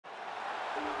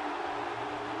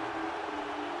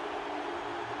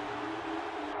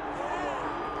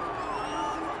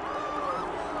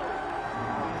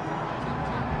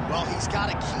He's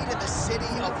got a key to the city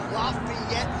of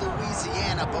Lafayette,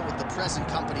 Louisiana, but with the present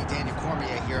company, Daniel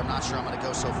Cormier here, I'm not sure I'm going to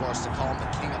go so far as to call him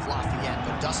the king of Lafayette,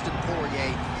 but Dustin Poirier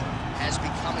has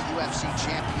become a UFC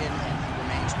champion, and he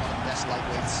remains one of the best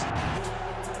lightweights.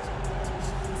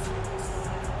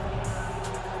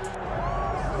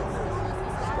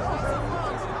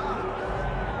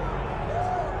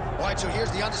 All right, so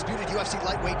here's the undisputed UFC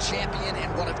lightweight champion and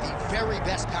one of the very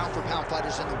best pound-for-pound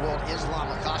fighters in the world, Islam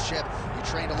Makhachev. He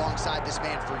trained alongside this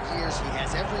man for years. He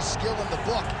has every skill in the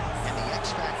book, and the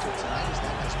X factor tonight is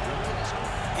that he's brilliant as well.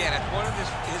 Yeah, that's one of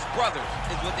his brothers,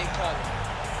 is what they call him.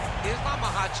 Islam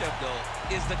Makhachev, though,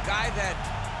 is the guy that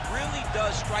really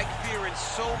does strike fear in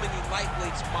so many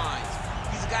lightweights' minds.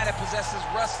 He's a guy that possesses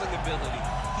wrestling ability.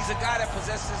 He's a guy that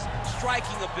possesses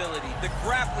striking ability. The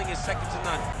grappling is second to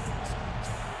none.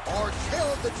 Our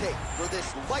tale of the tape for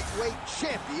this lightweight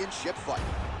championship fight.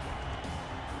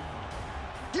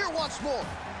 Here once more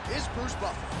is Bruce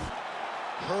Buffer.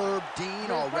 Herb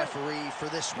Dean, our referee for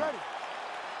this one.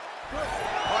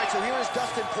 All right, so here is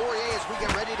Dustin Poirier as we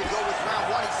get ready to go with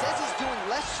round one. He says he's doing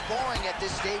less sparring at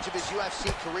this stage of his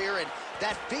UFC career, and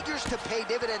that figures to pay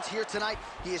dividends here tonight.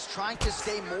 He is trying to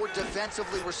stay more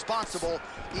defensively responsible.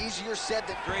 Easier said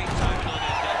than done. Great timing on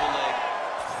that double leg.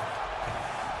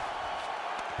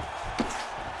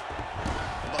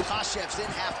 Makhachev's in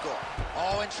half guard.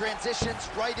 Oh, and transitions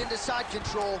right into side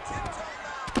control.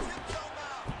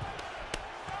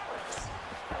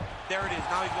 There it is.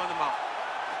 Now he's going to mount.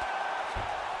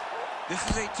 This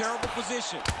is a terrible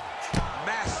position.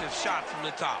 Massive shot from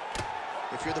the top.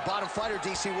 If you're the bottom fighter,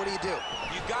 DC, what do?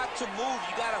 You got to move.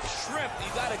 You got to shrimp.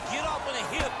 You got to get off on a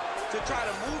hip to try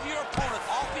to move your opponent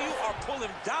off of you or pull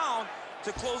him down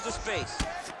to close the space.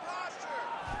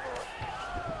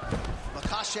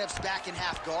 Makhachev's back in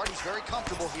half guard. He's very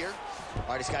comfortable here. All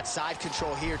right, he's got side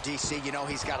control here, DC. You know,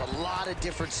 he's got a lot of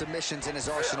different submissions in his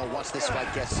arsenal once this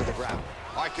fight gets to the ground.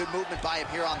 All right, good movement by him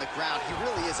here on the ground. He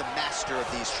really is a master of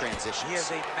these transitions. He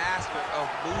is a master of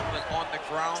movement on the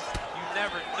ground. You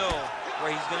never know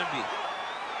where he's going to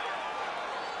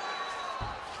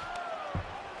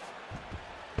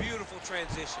be. Beautiful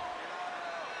transition.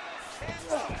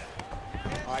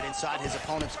 All right, inside his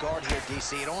opponent's guard here,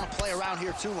 DC. You don't want to play around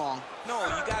here too long. No,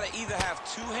 you got to either have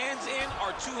two hands in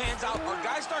or two hands out, or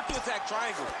guys start to attack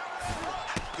triangle.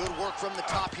 Good work from the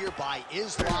top here by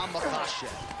Islam Makhachev.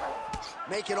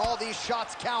 Making all these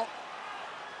shots count.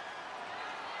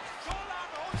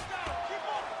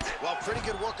 Well, pretty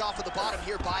good work off of the bottom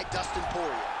here by Dustin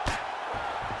Poirier.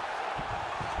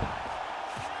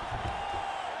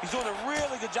 He's doing a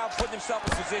really good job putting himself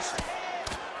in position.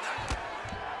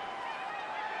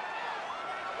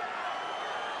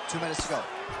 2 minutes to go.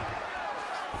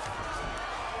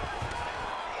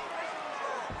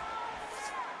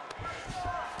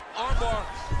 Armbar.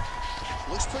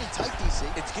 Looks pretty tight,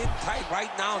 DC. It's getting tight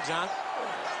right now, John.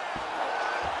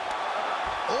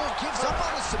 Oh, gives up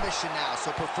on the submission now,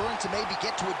 so preferring to maybe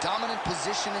get to a dominant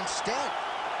position instead.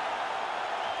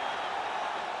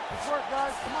 Good work,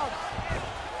 guys. Come on.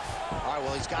 All right,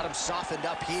 well, he's got him softened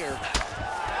up here.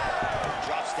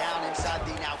 Drops down inside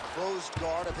the now closed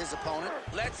guard of his opponent.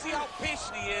 Let's see how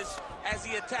patient he is as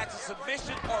he attacks a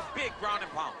submission or big ground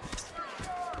and pound.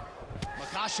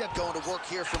 Makhachev going to work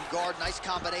here from guard. Nice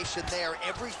combination there.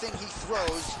 Everything he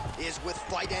throws is with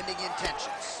fight-ending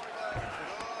intentions. Good.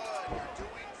 You're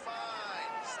doing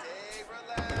fine. Stay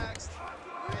relaxed.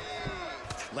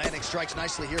 Breathe. Landing strikes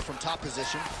nicely here from top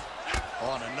position.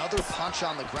 Oh, and another punch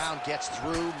on the ground gets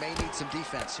through. May need some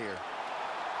defense here.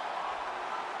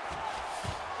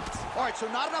 All right, so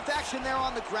not enough action there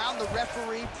on the ground. The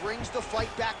referee brings the fight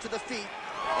back to the feet,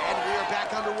 and we are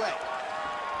back underway.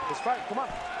 Let's fight, come on.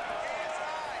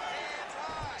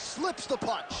 Slips the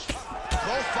punch.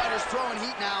 Both fighters throwing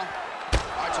heat now.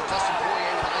 All right, so Dustin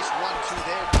Poirier with a nice 1-2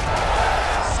 there.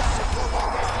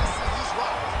 He's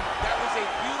right. That was a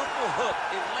beautiful hook.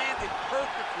 It landed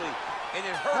perfectly, and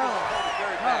it hurt his opponent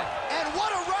very bad. And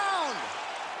what a round!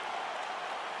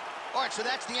 All right, so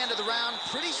that's the end of the round.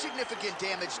 Pretty significant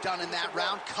damage done in that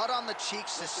round. Cut on the cheek,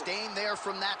 sustained there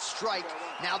from that strike.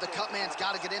 Now the cut man's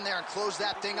got to get in there and close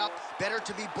that thing up. Better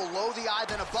to be below the eye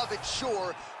than above it,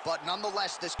 sure. But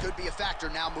nonetheless, this could be a factor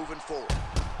now moving forward.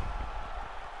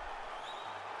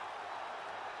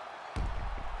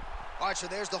 All right, so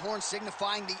there's the horn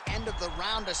signifying the end of the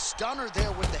round. A stunner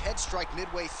there with the head strike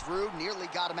midway through. Nearly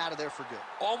got him out of there for good.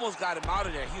 Almost got him out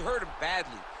of there. He hurt him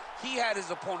badly. He had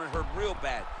his opponent hurt real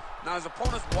bad. Now his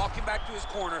opponent's walking back to his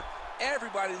corner.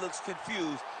 Everybody looks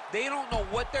confused. They don't know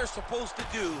what they're supposed to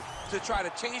do to try to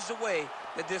change the way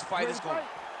that this fight is going.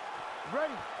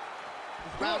 Ready.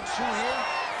 Round 2 here.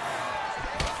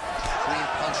 Clean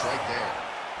punch punch right there.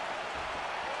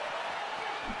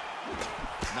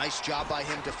 Nice job by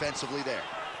him defensively there.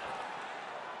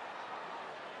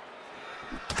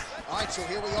 All right, so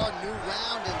here we are, new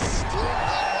round, and still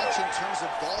not much in terms of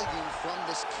volume from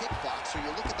this kickboxer. You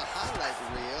look at the highlight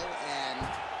reel, and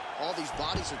all these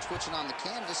bodies are twitching on the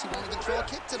canvas. He won't even throw a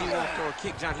kick tonight. He won't throw a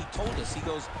kick, John. He told us. He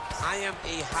goes, I am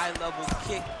a high-level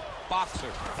kick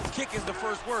boxer. Kick is the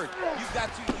first word. You've got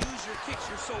to use your kicks.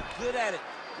 You're so good at it.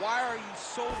 Why are you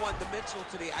so one-dimensional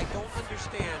today? I don't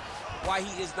understand why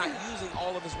he is not using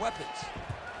all of his weapons.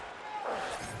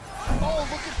 Oh,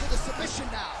 looking for the submission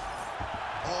now.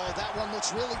 Oh, that one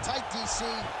looks really tight, DC.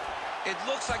 It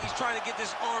looks like he's trying to get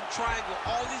this arm triangle.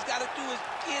 All he's got to do is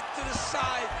get to the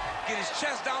side, get his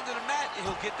chest down to the mat, and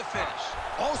he'll get the finish.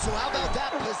 Oh, so how about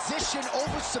that position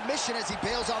over submission as he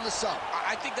bails on the sub?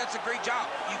 I think that's a great job.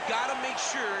 You got to make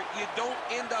sure you don't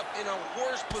end up in a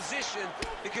worse position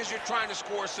because you're trying to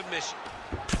score a submission.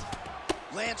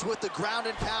 Lands with the ground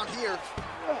and pound here.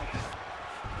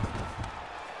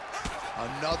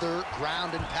 Another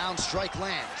ground and pound strike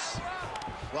lands.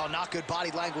 Well, not good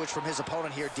body language from his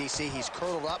opponent here, DC. He's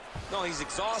curled up. No, he's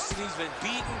exhausted. He's been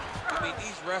beaten. I mean,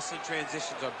 these wrestling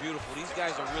transitions are beautiful. These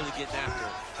guys are really getting after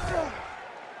it.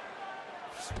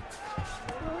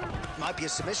 Might be a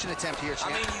submission attempt here,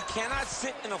 champ. I mean, you cannot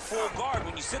sit in a full guard.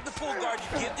 When you sit in the full guard,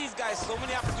 you give these guys so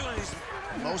many opportunities.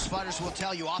 Most fighters will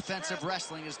tell you offensive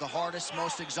wrestling is the hardest,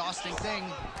 most exhausting thing.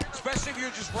 Especially if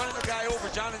you're just running a guy over,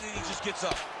 Jonathan, he just gets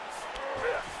up.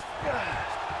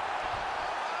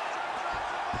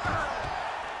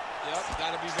 Yep,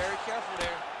 got to be very careful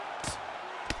there.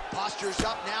 Postures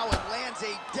up now and lands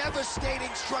a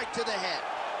devastating strike to the head.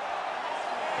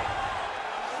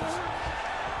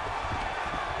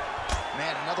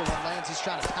 Man, another one lands. He's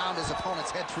trying to pound his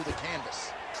opponent's head through the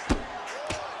canvas.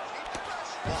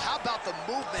 Well, how about the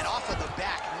movement off of the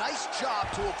back? Nice job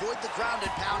to avoid the ground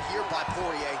and pound here by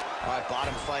Poirier. All right,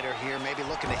 bottom fighter here, maybe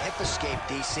looking to hip escape,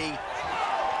 DC.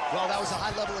 Well, that was a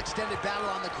high-level extended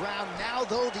battle on the ground. Now,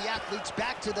 though, the athletes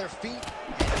back to their feet.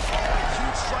 And a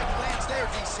huge strike lands there,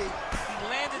 DC. He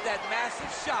landed that massive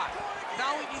shot.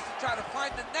 Now he needs to try to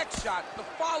find the next shot, the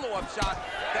follow-up shot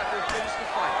that will finish the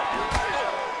fight.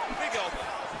 Oh, big elbow.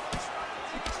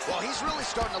 Well, he's really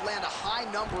starting to land a high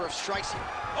number of strikes here.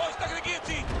 Oh, he's stuck in the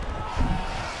guillotine.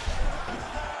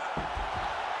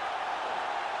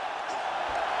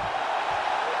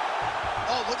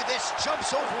 Oh, look at this.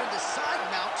 Jumps over into side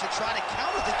mount to try to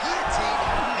counter the guillotine.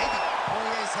 Maybe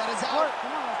Poirier's head is out.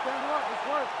 Come on, let's stand up. Let's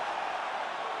work.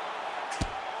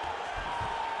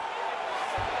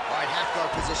 All right, half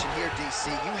guard position here, DC.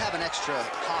 You have an extra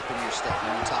hop in your step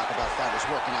when you talk about fighters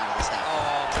working out of this half guard.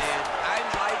 Oh, man. I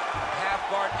like half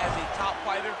guard as a top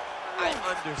fighter. I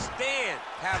understand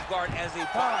half guard as a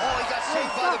bottom. Oh, he got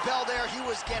saved by the bell there. He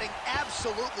was getting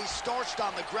absolutely starched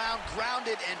on the ground,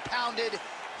 grounded and pounded.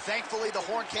 Thankfully, the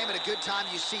horn came at a good time.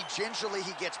 You see, gingerly,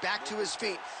 he gets back to his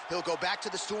feet. He'll go back to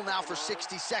the stool now for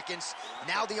 60 seconds.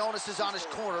 Now the onus is on his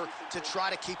corner to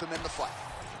try to keep him in the fight.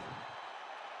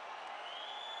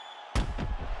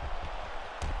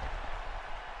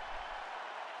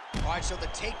 All right, so the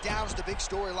takedown's the big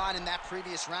storyline in that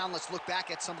previous round. Let's look back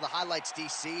at some of the highlights,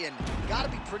 DC, and got to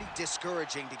be pretty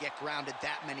discouraging to get grounded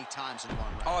that many times in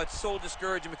one round. Oh, it's so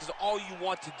discouraging because all you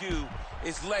want to do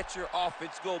is let your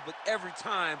offense go, but every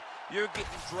time you're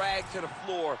getting dragged to the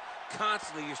floor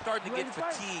constantly. You're starting to get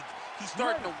fatigued. He's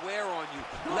starting to wear on you.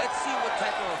 Let's see what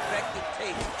type of effect it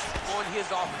takes on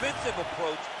his offensive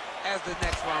approach as the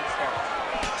next round starts.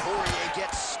 Poirier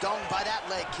gets stung by that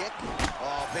leg kick.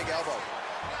 Oh, big elbow.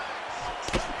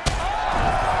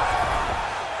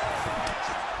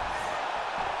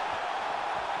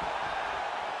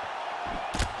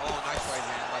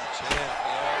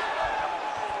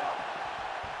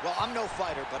 Well, I'm no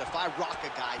fighter, but if I rock a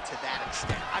guy to that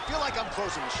extent, I feel like I'm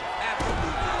closing the show.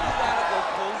 Absolutely. You gotta go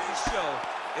close the show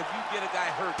if you get a guy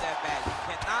hurt that bad. You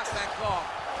cannot back off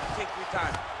and take your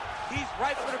time. He's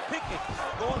right for the picking.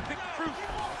 Go and pick the fruit.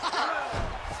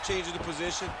 Changing the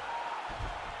position.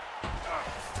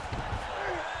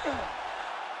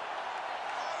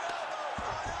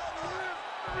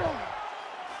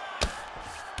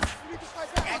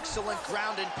 Excellent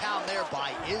ground and pound there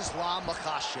by Islam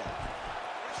Makhachev.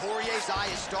 Poirier's eye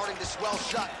is starting to swell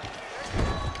shut.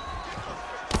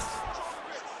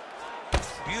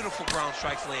 Beautiful ground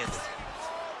strikes landed.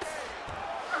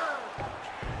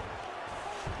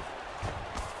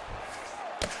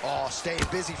 Oh, staying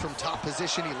busy from top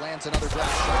position. He lands another ground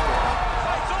strike.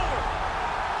 Fight's over.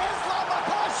 Islam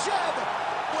Makhachev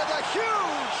with a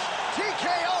huge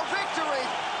TKO victory.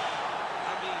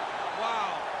 I mean,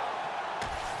 wow.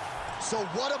 So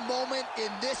what a moment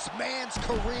in this man's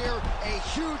career. A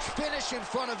huge finish in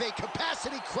front of a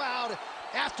capacity crowd.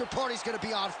 After party's gonna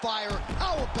be on fire.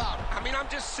 How about it? I mean, I'm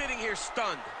just sitting here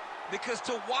stunned, because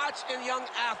to watch a young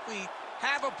athlete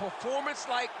have a performance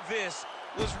like this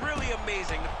was really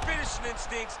amazing. The finishing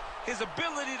instincts, his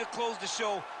ability to close the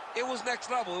show, it was next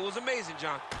level. It was amazing,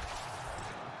 John.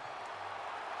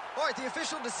 All right, the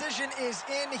official decision is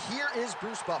in. Here is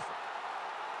Bruce Buffer.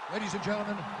 Ladies and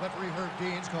gentlemen, referee Herb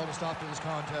Dean's called a stop to this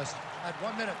contest at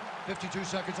 1 minute, 52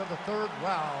 seconds of the third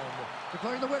round,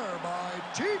 declaring the winner by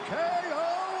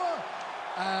TKO,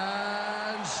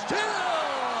 and still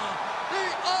the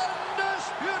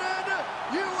undisputed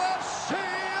UFC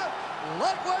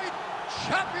lightweight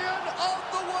champion of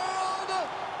the world,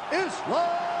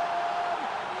 Islam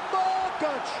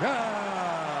Makhachev.